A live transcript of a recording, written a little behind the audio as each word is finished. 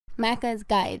Macca's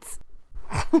Guides.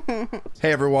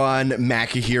 Hey everyone,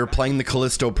 Macca here playing the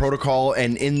Callisto protocol,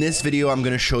 and in this video I'm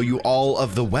going to show you all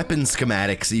of the weapon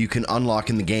schematics that you can unlock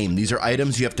in the game. These are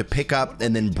items you have to pick up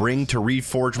and then bring to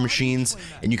reforge machines,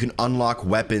 and you can unlock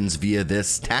weapons via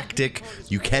this tactic.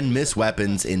 You can miss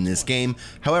weapons in this game,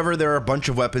 however there are a bunch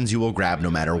of weapons you will grab no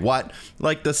matter what,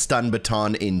 like the Stun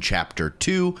Baton in Chapter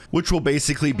 2, which will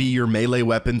basically be your melee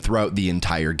weapon throughout the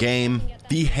entire game.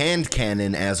 The hand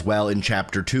cannon as well in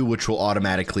Chapter 2, which will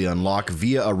automatically unlock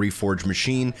via a reforged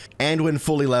machine, and when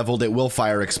fully leveled it will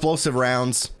fire explosive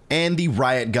rounds. And the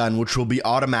Riot Gun, which will be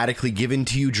automatically given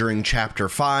to you during Chapter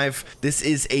 5. This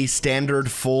is a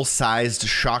standard full-sized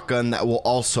shotgun that will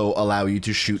also allow you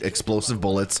to shoot explosive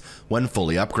bullets when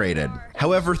fully upgraded.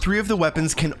 However, 3 of the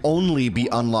weapons can only be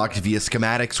unlocked via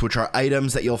schematics, which are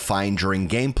items that you'll find during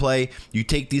gameplay. You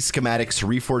take these schematics to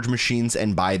reforge machines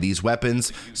and buy these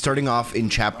weapons, starting off in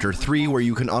Chapter 3 where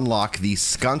you can unlock the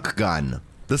Skunk Gun.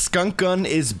 The Skunk Gun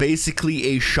is basically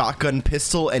a shotgun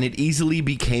pistol, and it easily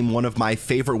became one of my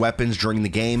favorite weapons during the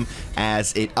game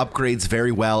as it upgrades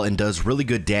very well and does really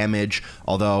good damage,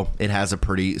 although it has a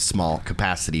pretty small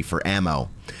capacity for ammo.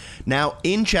 Now,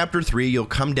 in Chapter 3, you'll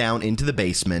come down into the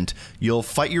basement, you'll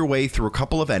fight your way through a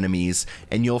couple of enemies,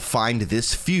 and you'll find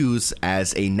this fuse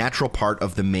as a natural part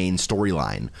of the main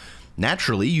storyline.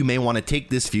 Naturally, you may want to take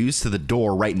this fuse to the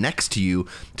door right next to you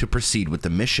to proceed with the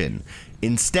mission.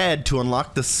 Instead, to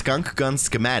unlock the Skunk Gun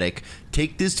schematic,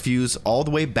 take this fuse all the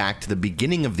way back to the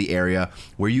beginning of the area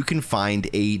where you can find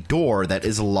a door that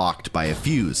is locked by a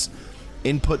fuse.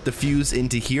 Input the fuse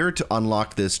into here to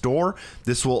unlock this door.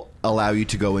 This will allow you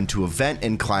to go into a vent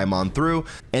and climb on through,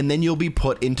 and then you'll be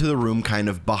put into the room kind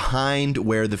of behind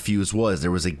where the fuse was. There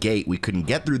was a gate, we couldn't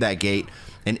get through that gate,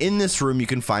 and in this room you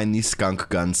can find the Skunk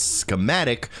Gun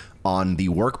schematic on the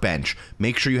workbench.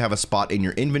 Make sure you have a spot in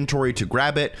your inventory to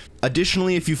grab it.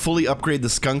 Additionally, if you fully upgrade the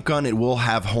Skunk Gun, it will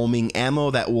have homing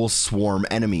ammo that will swarm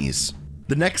enemies.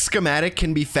 The next schematic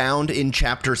can be found in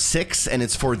Chapter 6, and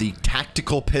it's for the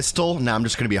tactical pistol. Now, I'm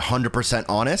just going to be 100%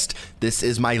 honest. This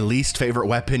is my least favorite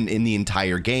weapon in the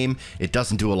entire game. It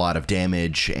doesn't do a lot of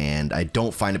damage, and I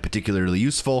don't find it particularly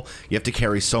useful. You have to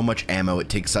carry so much ammo, it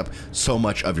takes up so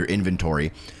much of your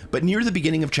inventory. But near the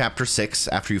beginning of Chapter 6,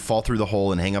 after you fall through the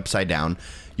hole and hang upside down,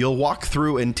 you'll walk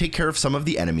through and take care of some of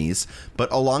the enemies, but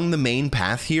along the main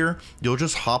path here, you'll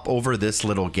just hop over this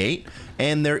little gate,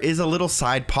 and there is a little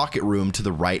side pocket room to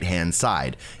the right-hand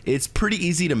side. It's pretty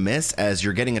easy to miss as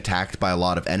you're getting attacked by a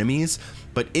lot of enemies,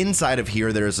 but inside of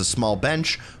here there is a small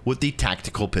bench with the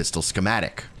tactical pistol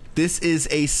schematic. This is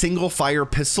a single fire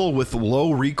pistol with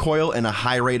low recoil and a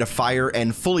high rate of fire,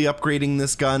 and fully upgrading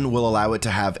this gun will allow it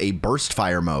to have a burst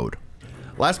fire mode.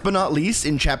 Last but not least,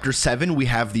 in Chapter 7, we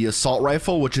have the assault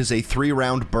rifle, which is a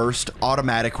 3-round burst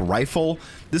automatic rifle.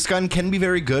 This gun can be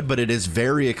very good, but it is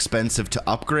very expensive to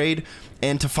upgrade.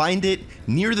 And to find it,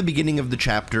 near the beginning of the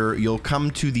chapter, you'll come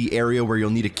to the area where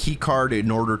you'll need a key card in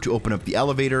order to open up the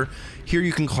elevator. Here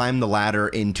you can climb the ladder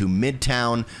into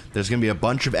Midtown. There's going to be a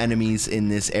bunch of enemies in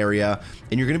this area,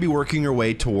 and you're going to be working your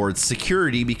way towards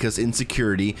security, because in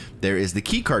security, there is the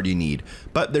key card you need.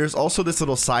 But there's also this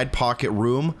little side pocket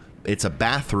room. It's a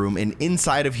bathroom, and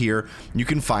inside of here you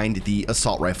can find the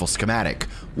assault rifle schematic.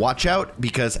 Watch out,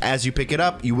 because as you pick it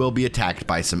up you will be attacked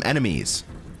by some enemies.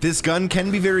 This gun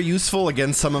can be very useful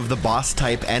against some of the boss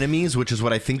type enemies, which is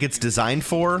what I think it's designed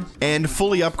for, and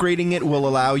fully upgrading it will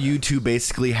allow you to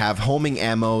basically have homing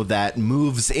ammo that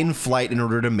moves in flight in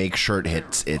order to make sure it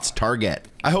hits its target.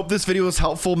 I hope this video was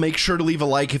helpful. Make sure to leave a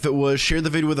like if it was, share the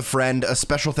video with a friend. A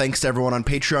special thanks to everyone on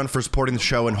Patreon for supporting the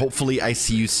show, and hopefully I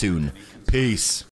see you soon. Peace.